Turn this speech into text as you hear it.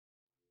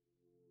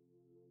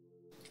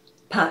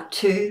Part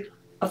 2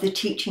 of the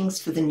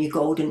Teachings for the New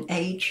Golden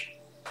Age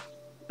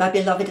by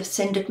beloved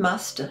Ascended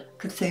Master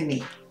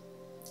Kuthumi,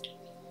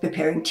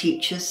 preparing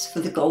teachers for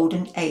the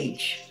Golden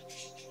Age.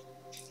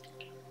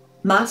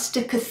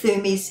 Master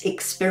Kuthumi's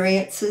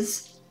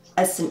experiences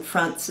as Saint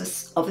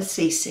Francis of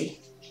Assisi.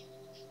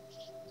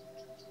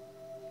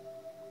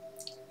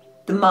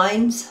 The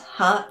minds,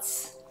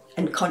 hearts,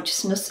 and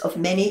consciousness of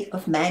many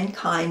of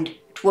mankind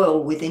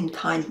dwell within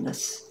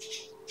kindness,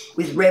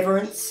 with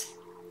reverence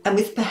and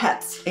with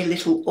perhaps a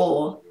little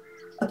awe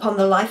upon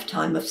the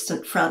lifetime of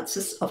Saint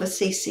Francis of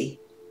Assisi.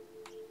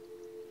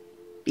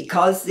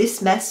 Because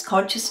this mass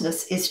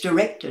consciousness is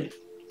directed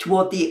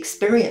toward the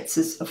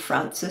experiences of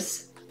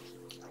Francis,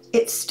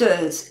 it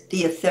stirs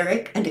the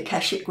etheric and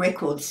akashic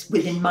records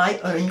within my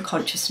own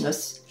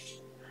consciousness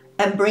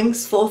and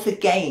brings forth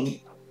again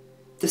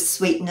the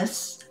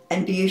sweetness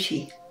and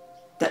beauty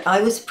that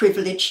I was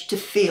privileged to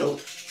feel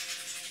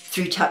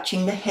through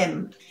touching the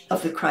hem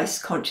of the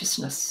Christ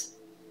consciousness.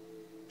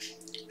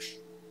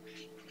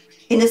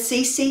 In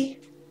Assisi,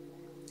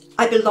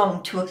 I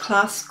belong to a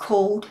class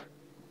called,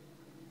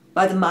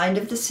 by the mind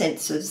of the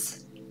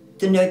senses,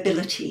 the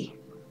nobility,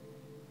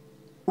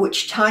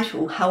 which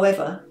title,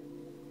 however,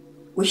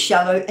 was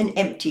shallow and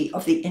empty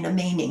of the inner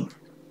meaning.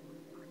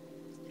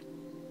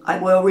 I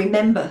well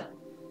remember,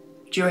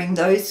 during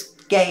those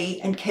gay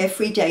and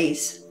carefree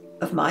days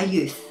of my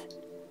youth,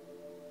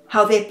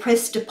 how there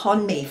pressed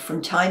upon me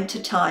from time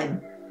to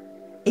time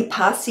a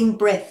passing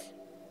breath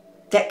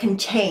that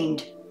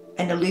contained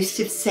an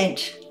elusive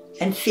scent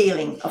and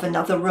feeling of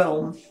another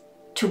realm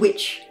to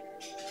which,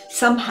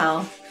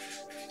 somehow,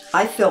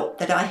 I felt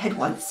that I had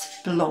once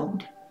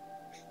belonged.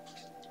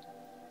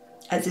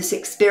 As this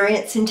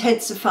experience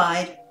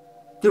intensified,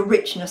 the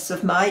richness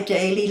of my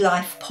daily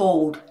life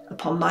palled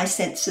upon my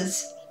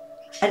senses,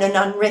 and an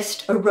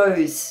unrest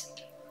arose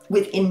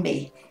within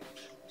me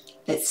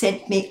that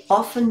sent me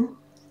often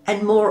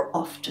and more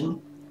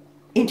often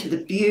into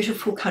the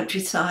beautiful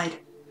countryside,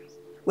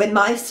 where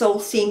my soul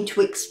seemed to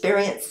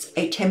experience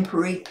a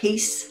temporary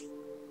peace,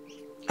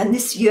 and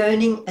this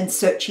yearning and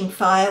searching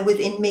fire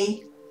within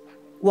me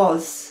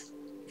was,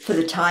 for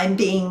the time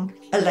being,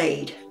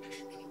 allayed.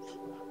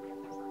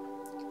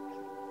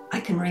 I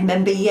can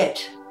remember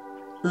yet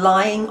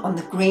lying on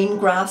the green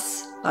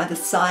grass by the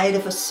side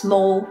of a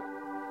small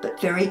but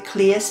very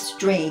clear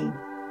stream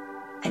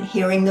and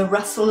hearing the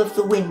rustle of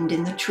the wind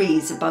in the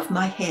trees above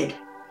my head,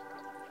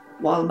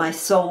 while my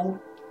soul,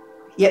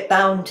 yet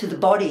bound to the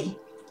body,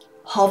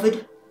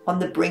 hovered on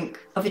the brink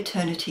of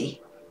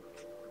eternity,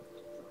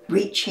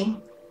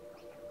 reaching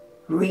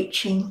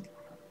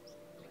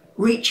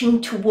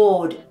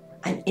toward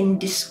an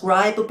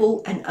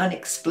indescribable and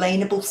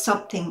unexplainable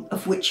something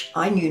of which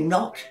I knew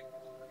not,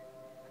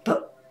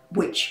 but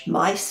which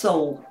my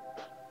soul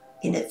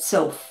in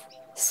itself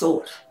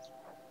sought,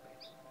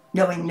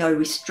 knowing no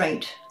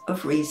restraint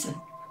of reason.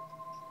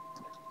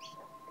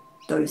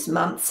 Those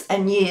months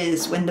and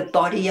years when the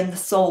body and the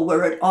soul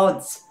were at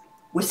odds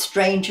were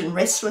strange and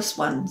restless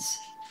ones,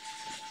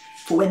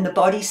 for when the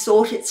body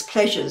sought its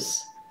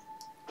pleasures,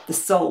 the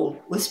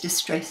soul was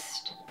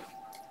distressed.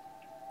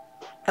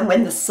 And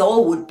when the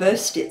soul would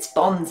burst its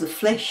bonds of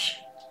flesh,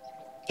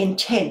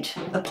 intent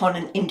upon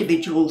an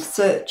individual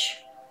search,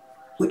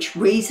 which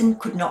reason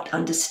could not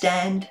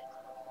understand,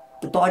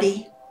 the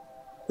body,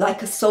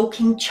 like a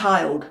sulking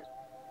child,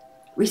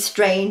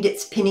 restrained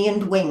its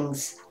pinioned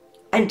wings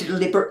and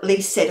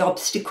deliberately set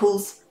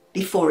obstacles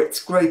before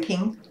its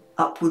groping,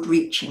 upward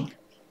reaching.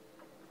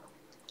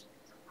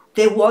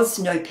 There was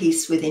no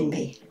peace within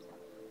me,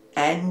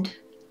 and,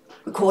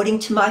 according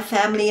to my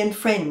family and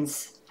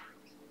friends,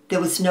 there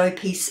was no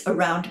peace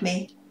around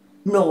me,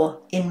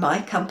 nor in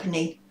my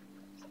company,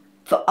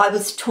 for I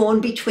was torn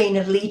between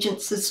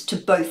allegiances to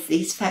both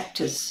these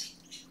factors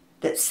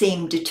that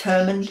seemed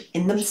determined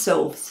in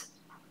themselves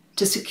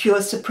to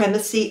secure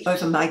supremacy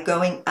over my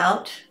going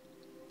out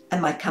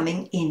and my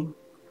coming in.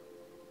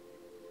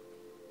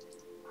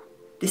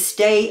 This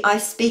day I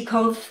speak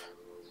of,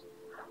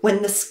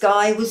 when the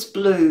sky was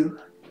blue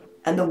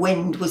and the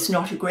wind was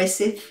not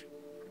aggressive,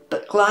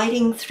 but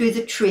gliding through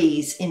the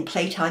trees in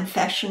playtime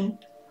fashion,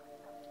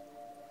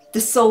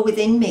 the soul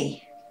within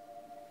me,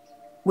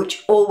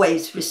 which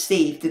always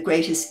received the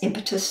greatest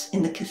impetus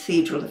in the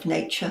cathedral of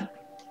nature,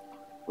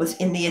 was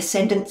in the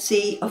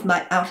ascendancy of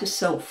my outer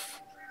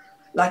self,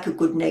 like a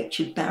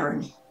good-natured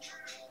baron,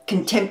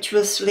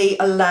 contemptuously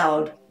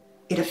allowed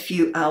it a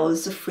few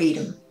hours of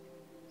freedom.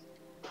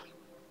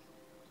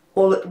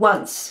 All at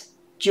once,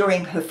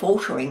 during her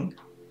faltering,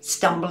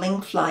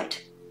 stumbling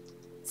flight,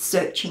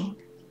 searching,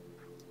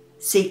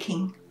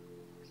 seeking,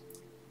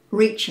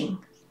 reaching,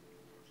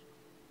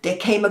 there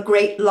came a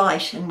great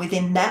light, and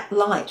within that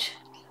light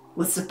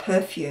was the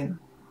perfume,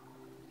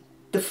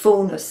 the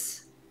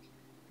fullness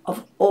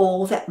of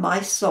all that my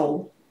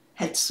soul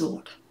had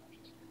sought.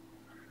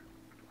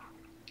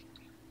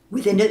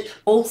 Within it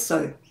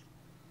also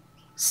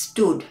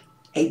stood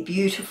a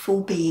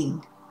beautiful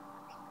being,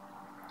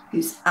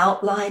 whose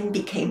outline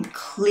became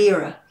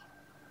clearer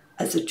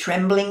as the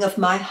trembling of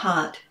my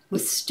heart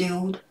was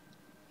stilled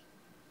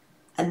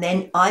And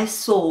then I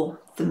saw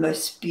the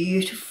most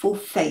beautiful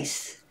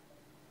face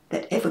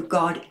that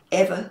God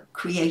ever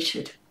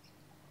created.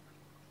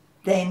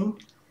 Then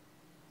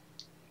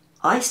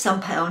I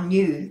somehow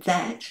knew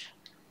that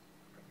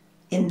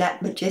in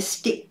that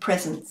majestic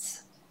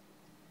presence,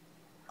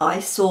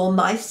 I saw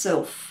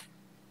myself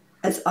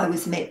as I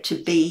was meant to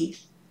be,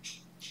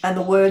 and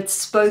the words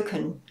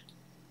spoken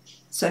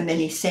so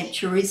many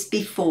centuries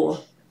before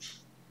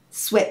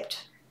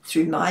swept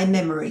through my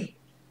memory.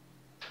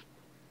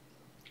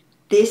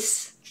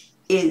 This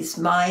is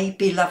my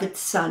beloved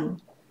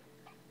Son,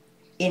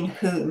 in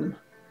whom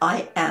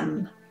I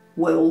am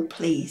well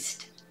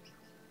pleased.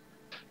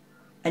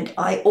 And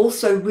I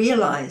also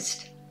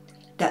realized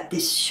that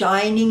this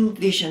shining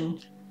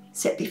vision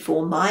set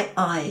before my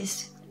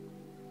eyes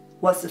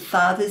was the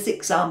Father's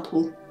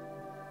example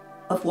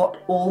of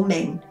what all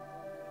men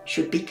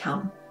should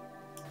become.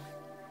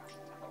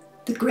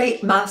 The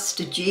great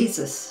Master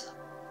Jesus,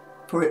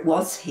 for it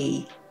was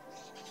he,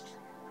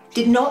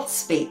 did not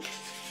speak,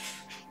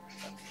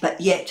 but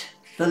yet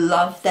the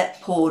love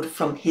that poured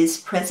from his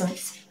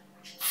presence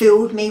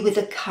filled me with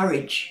a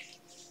courage,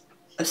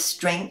 a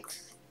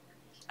strength,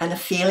 and a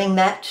feeling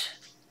that,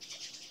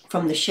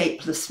 from the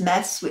shapeless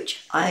mass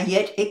which I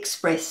yet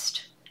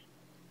expressed,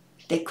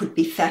 there could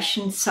be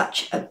fashioned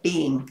such a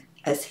being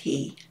as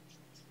he.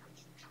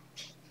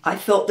 I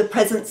felt the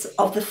presence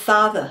of the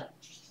Father,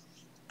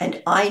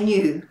 and I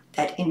knew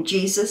that in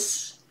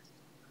Jesus,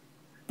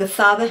 the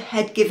Father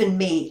had given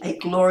me a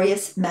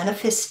glorious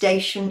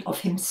manifestation of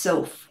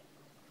himself,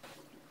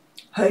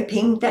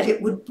 hoping that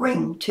it would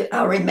bring to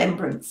our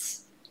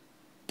remembrance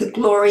the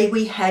glory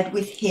we had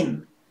with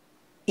him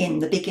in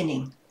the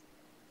beginning.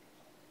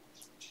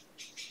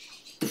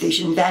 The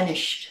vision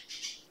vanished,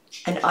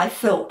 and I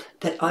felt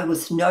that I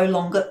was no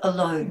longer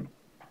alone,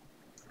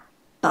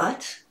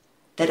 but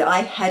that I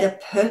had a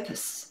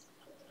purpose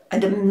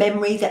and a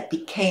memory that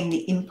became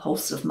the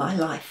impulse of my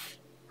life.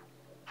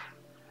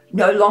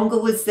 No longer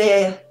was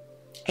there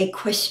a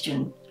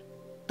question,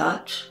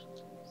 but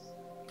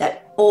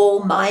that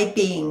all my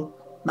being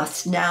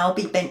must now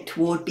be bent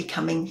toward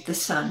becoming the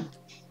Son.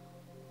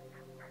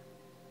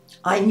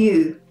 I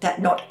knew that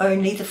not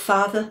only the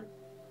Father,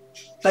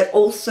 but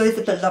also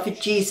the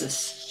beloved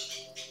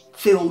Jesus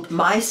filled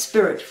my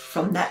spirit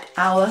from that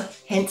hour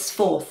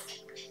henceforth,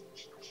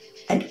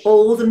 and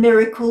all the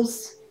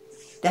miracles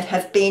that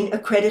have been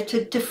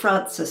accredited to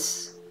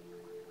Francis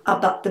are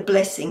but the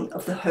blessing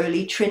of the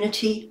Holy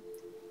Trinity,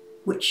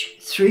 which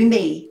through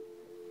me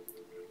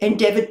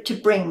endeavoured to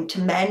bring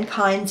to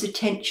mankind's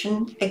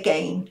attention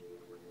again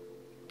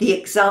the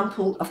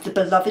example of the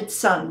beloved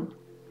Son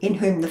in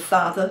whom the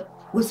Father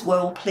was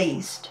well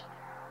pleased.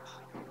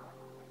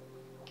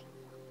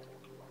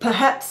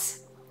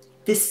 Perhaps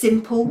this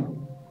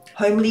simple,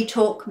 homely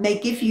talk may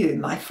give you,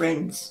 my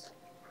friends,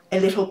 a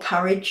little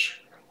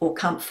courage or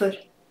comfort,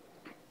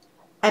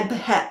 and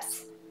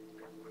perhaps,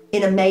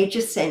 in a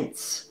major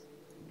sense,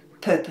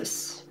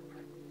 purpose.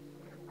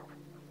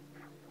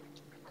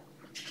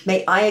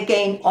 May I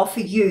again offer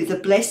you the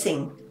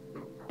blessing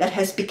that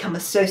has become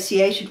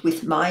associated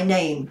with my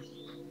name.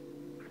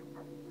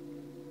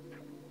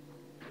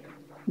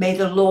 May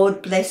the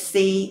Lord bless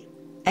thee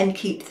and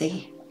keep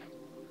thee.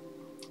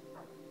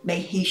 May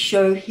he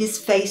show his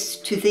face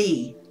to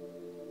thee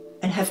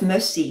and have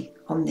mercy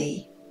on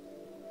thee.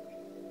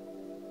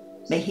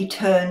 May he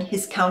turn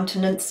his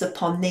countenance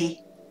upon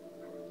thee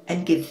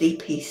and give thee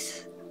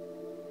peace.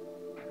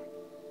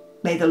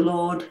 May the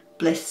Lord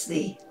bless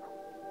thee.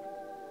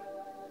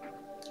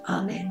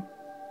 Amen.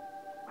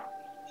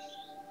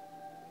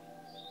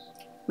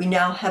 We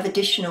now have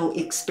additional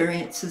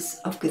experiences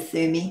of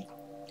Kuthumi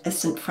as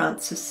Saint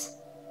Francis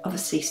of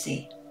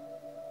Assisi.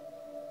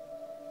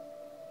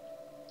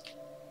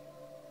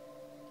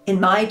 In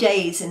my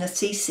days in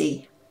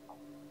Assisi,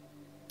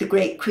 the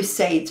great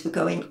crusades were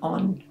going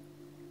on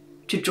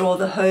to draw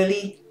the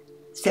holy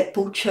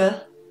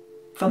sepulchre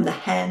from the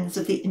hands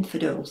of the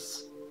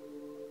infidels.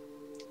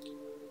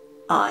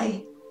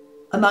 I,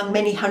 among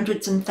many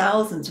hundreds and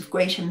thousands of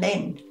greater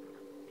men,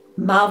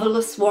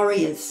 marvellous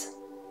warriors,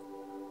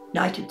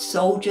 knighted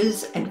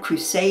soldiers and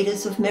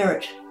crusaders of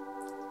merit,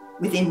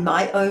 within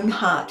my own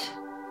heart,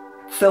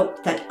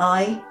 felt that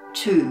I,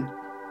 too,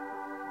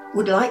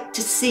 would like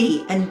to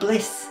see and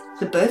bless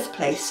the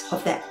birthplace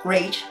of that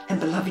great and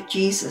beloved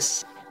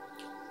Jesus,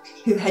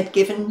 who had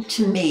given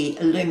to me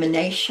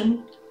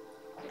illumination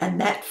and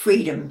that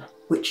freedom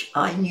which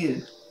I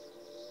knew.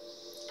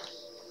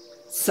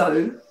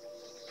 So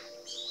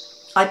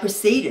I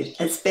proceeded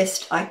as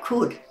best I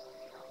could,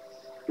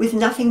 with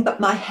nothing but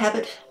my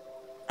habit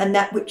and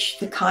that which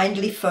the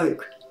kindly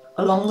folk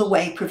along the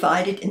way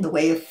provided in the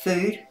way of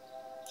food,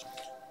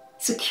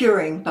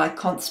 securing by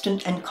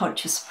constant and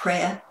conscious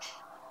prayer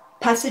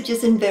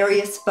passages in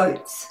various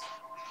boats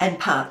and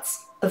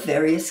parts of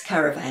various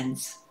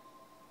caravans.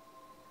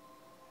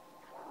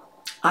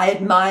 I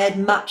admired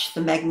much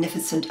the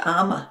magnificent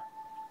armour,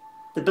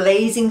 the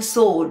blazing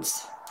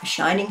swords, the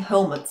shining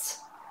helmets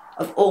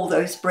of all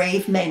those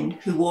brave men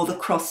who wore the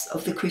cross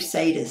of the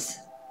Crusaders.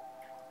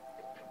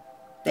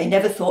 They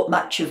never thought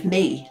much of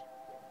me.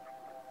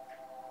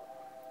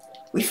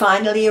 We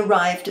finally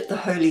arrived at the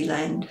Holy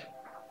Land.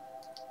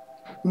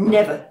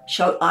 Never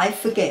shall I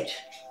forget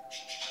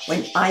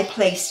when I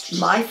placed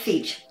my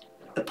feet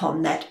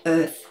upon that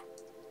earth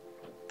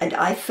and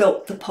I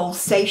felt the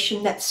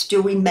pulsation that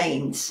still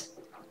remains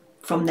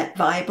from that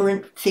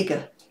vibrant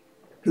figure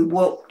who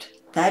walked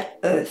that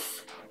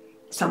earth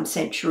some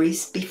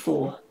centuries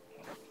before.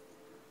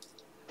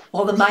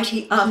 While the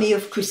mighty army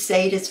of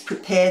crusaders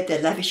prepared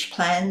their lavish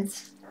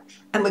plans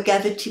and were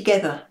gathered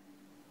together,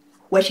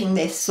 whetting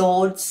their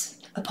swords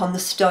upon the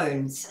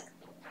stones,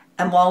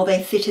 and while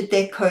they fitted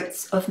their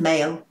coats of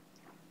mail,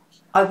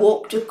 I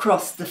walked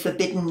across the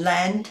forbidden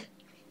land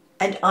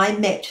and I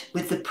met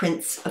with the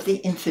prince of the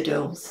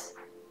infidels.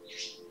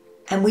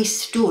 And we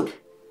stood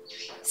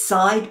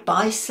side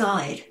by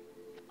side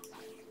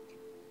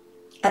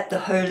at the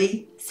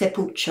Holy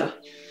Sepulchre.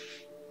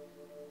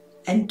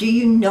 And do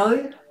you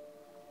know,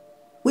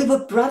 we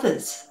were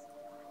brothers.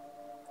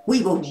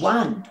 We were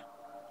one.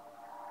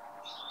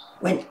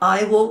 When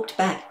I walked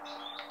back,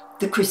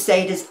 the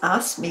crusaders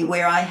asked me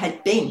where I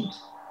had been,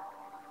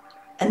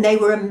 and they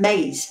were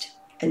amazed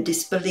and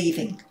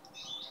disbelieving.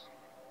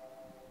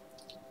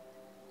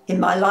 In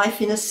my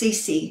life in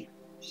Assisi,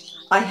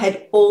 I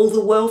had all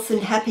the wealth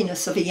and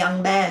happiness of a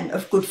young man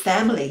of good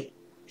family,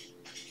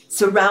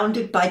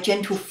 surrounded by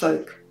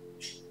gentlefolk,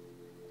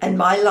 and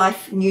my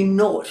life knew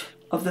naught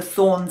of the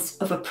thorns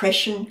of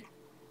oppression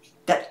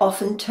that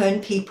often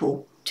turn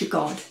people to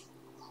God.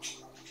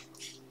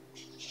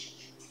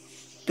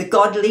 The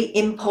godly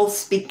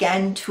impulse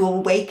began to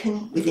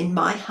awaken within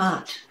my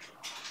heart,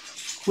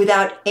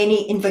 without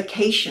any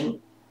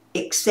invocation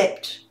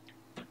except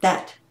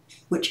that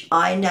which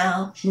I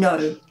now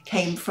know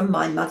came from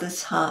my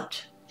mother's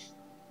heart.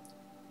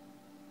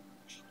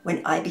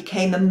 When I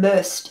became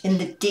immersed in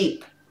the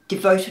deep,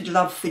 devoted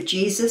love for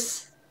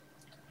Jesus,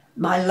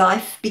 my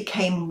life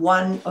became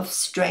one of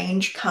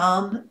strange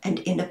calm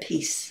and inner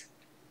peace,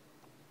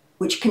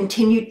 which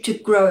continued to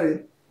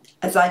grow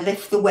as I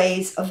left the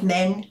ways of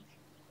men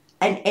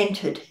and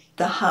entered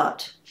the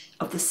heart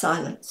of the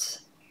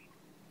silence.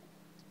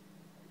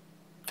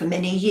 For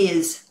many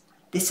years,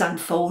 this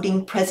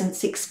unfolding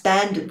presence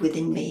expanded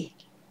within me,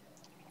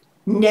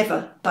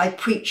 never by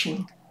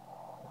preaching,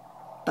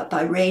 but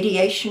by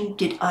radiation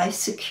did I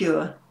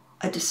secure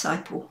a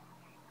disciple.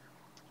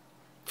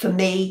 For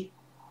me,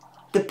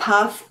 the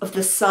path of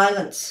the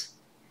silence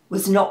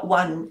was not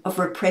one of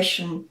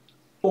repression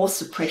or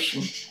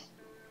suppression,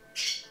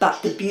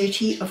 but the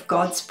beauty of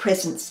God's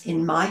presence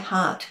in my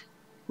heart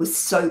was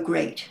so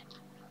great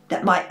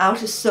that my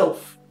outer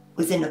self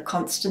was in a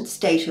constant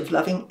state of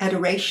loving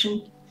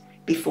adoration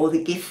before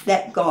the gift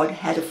that God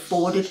had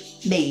afforded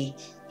me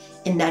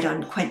in that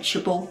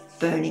unquenchable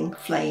burning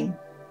flame.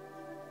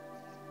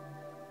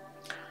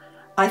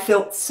 I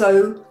felt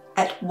so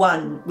at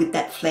one with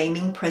that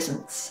flaming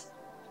presence.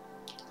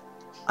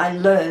 I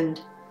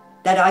learned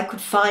that I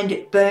could find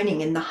it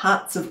burning in the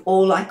hearts of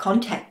all I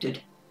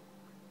contacted.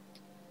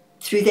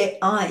 Through their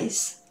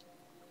eyes,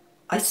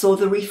 I saw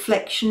the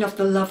reflection of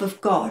the love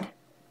of God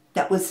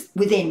that was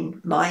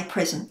within my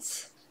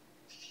presence.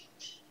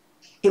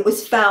 It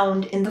was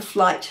found in the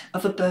flight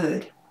of a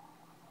bird,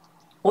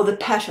 or the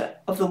patter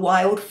of the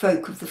wild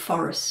folk of the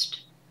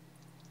forest.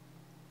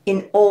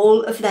 In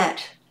all of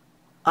that,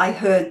 I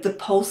heard the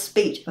pulse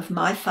beat of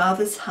my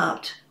Father's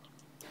heart,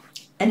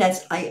 and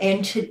as I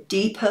entered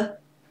deeper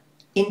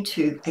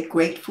into a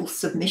grateful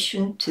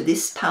submission to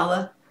this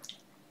power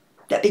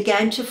that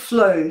began to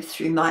flow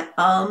through my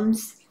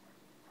arms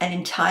and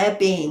entire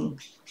being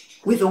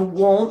with a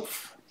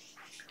warmth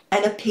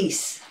and a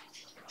peace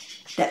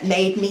that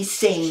made me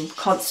seem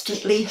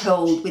constantly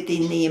held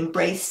within the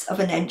embrace of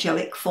an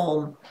angelic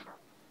form,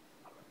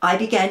 I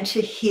began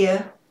to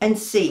hear and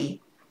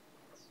see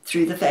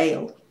through the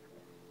veil.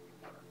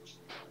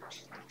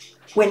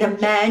 When a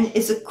man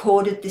is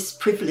accorded this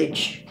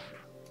privilege,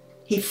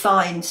 he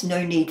finds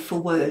no need for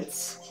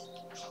words.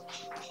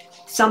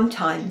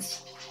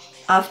 Sometimes,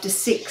 after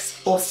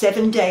 6 or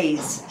 7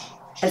 days,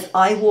 as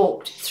I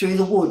walked through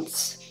the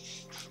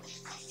woods,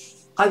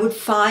 I would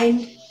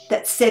find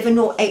that 7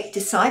 or 8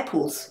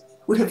 disciples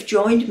would have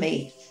joined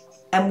me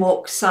and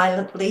walked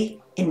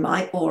silently in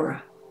my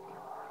aura.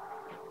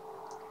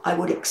 I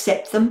would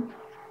accept them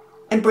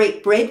and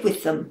break bread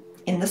with them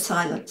in the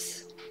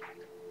silence.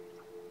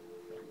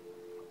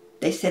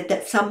 They said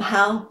that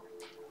somehow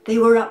they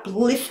were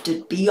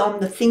uplifted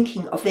beyond the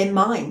thinking of their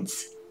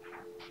minds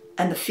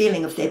and the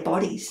feeling of their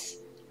bodies,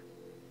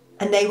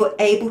 and they were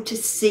able to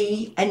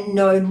see and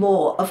know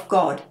more of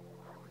God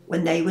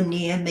when they were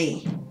near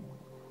me.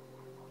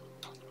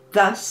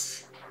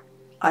 Thus,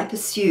 I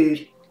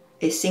pursued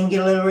a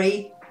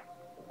singularly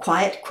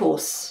quiet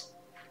course,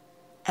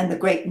 and the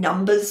great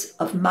numbers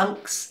of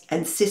monks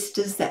and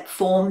sisters that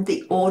formed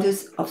the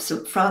orders of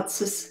Saint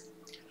Francis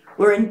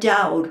were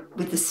endowed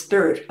with the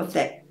spirit of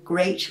that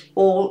great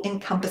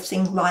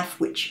all-encompassing life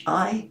which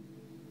I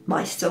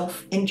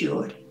myself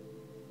endured.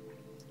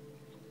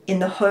 In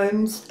the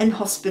homes and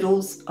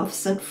hospitals of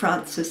Saint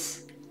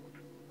Francis,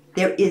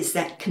 there is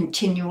that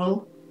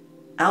continual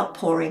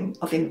outpouring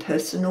of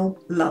impersonal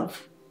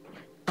love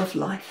of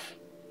life.